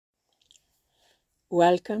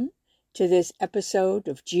Welcome to this episode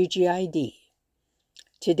of GGID.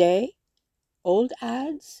 Today, old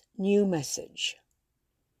ads, new message.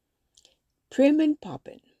 Prim and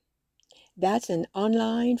Poppin'. That's an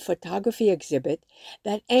online photography exhibit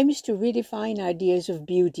that aims to redefine ideas of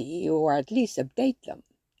beauty, or at least update them.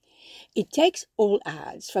 It takes old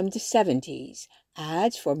ads from the 70s,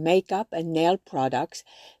 ads for makeup and nail products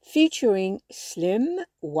featuring slim,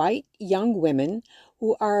 white young women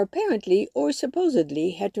who are apparently or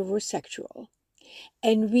supposedly heterosexual,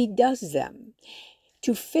 and redoes them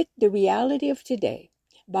to fit the reality of today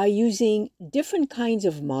by using different kinds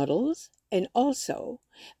of models and also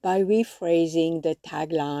by rephrasing the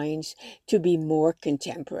taglines to be more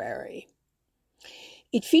contemporary.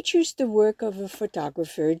 It features the work of a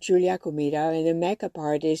photographer, Julia Comida, and a makeup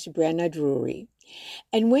artist, Brenna Drury.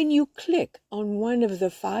 And when you click on one of the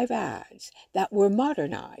 5 ads that were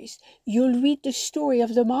modernized, you'll read the story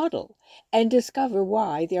of the model and discover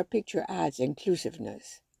why their picture adds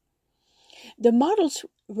inclusiveness. The models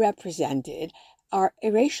represented are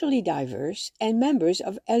racially diverse and members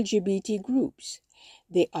of LGBT groups.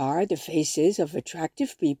 They are the faces of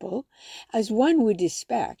attractive people, as one would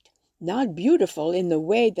expect, not beautiful in the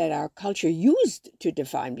way that our culture used to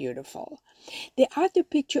define beautiful. They are the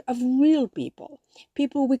picture of real people,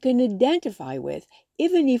 people we can identify with,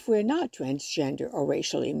 even if we're not transgender or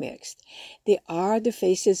racially mixed. They are the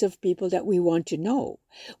faces of people that we want to know,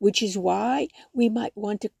 which is why we might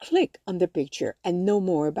want to click on the picture and know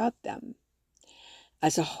more about them.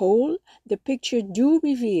 As a whole, the picture do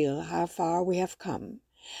reveal how far we have come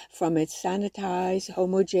from its sanitized,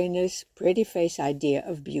 homogeneous, pretty face idea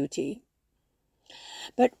of beauty.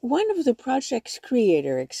 But one of the project's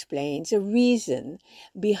creator explains a reason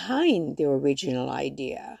behind the original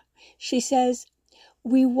idea. She says,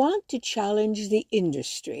 "We want to challenge the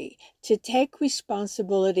industry to take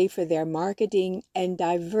responsibility for their marketing and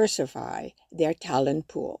diversify their talent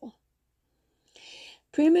pool."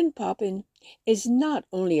 Prim and Poppin' is not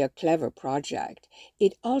only a clever project,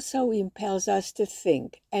 it also impels us to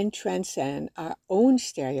think and transcend our own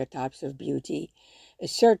stereotypes of beauty,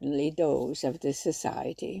 certainly those of the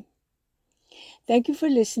society. Thank you for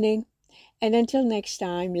listening, and until next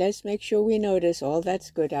time, let's make sure we notice all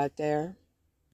that's good out there.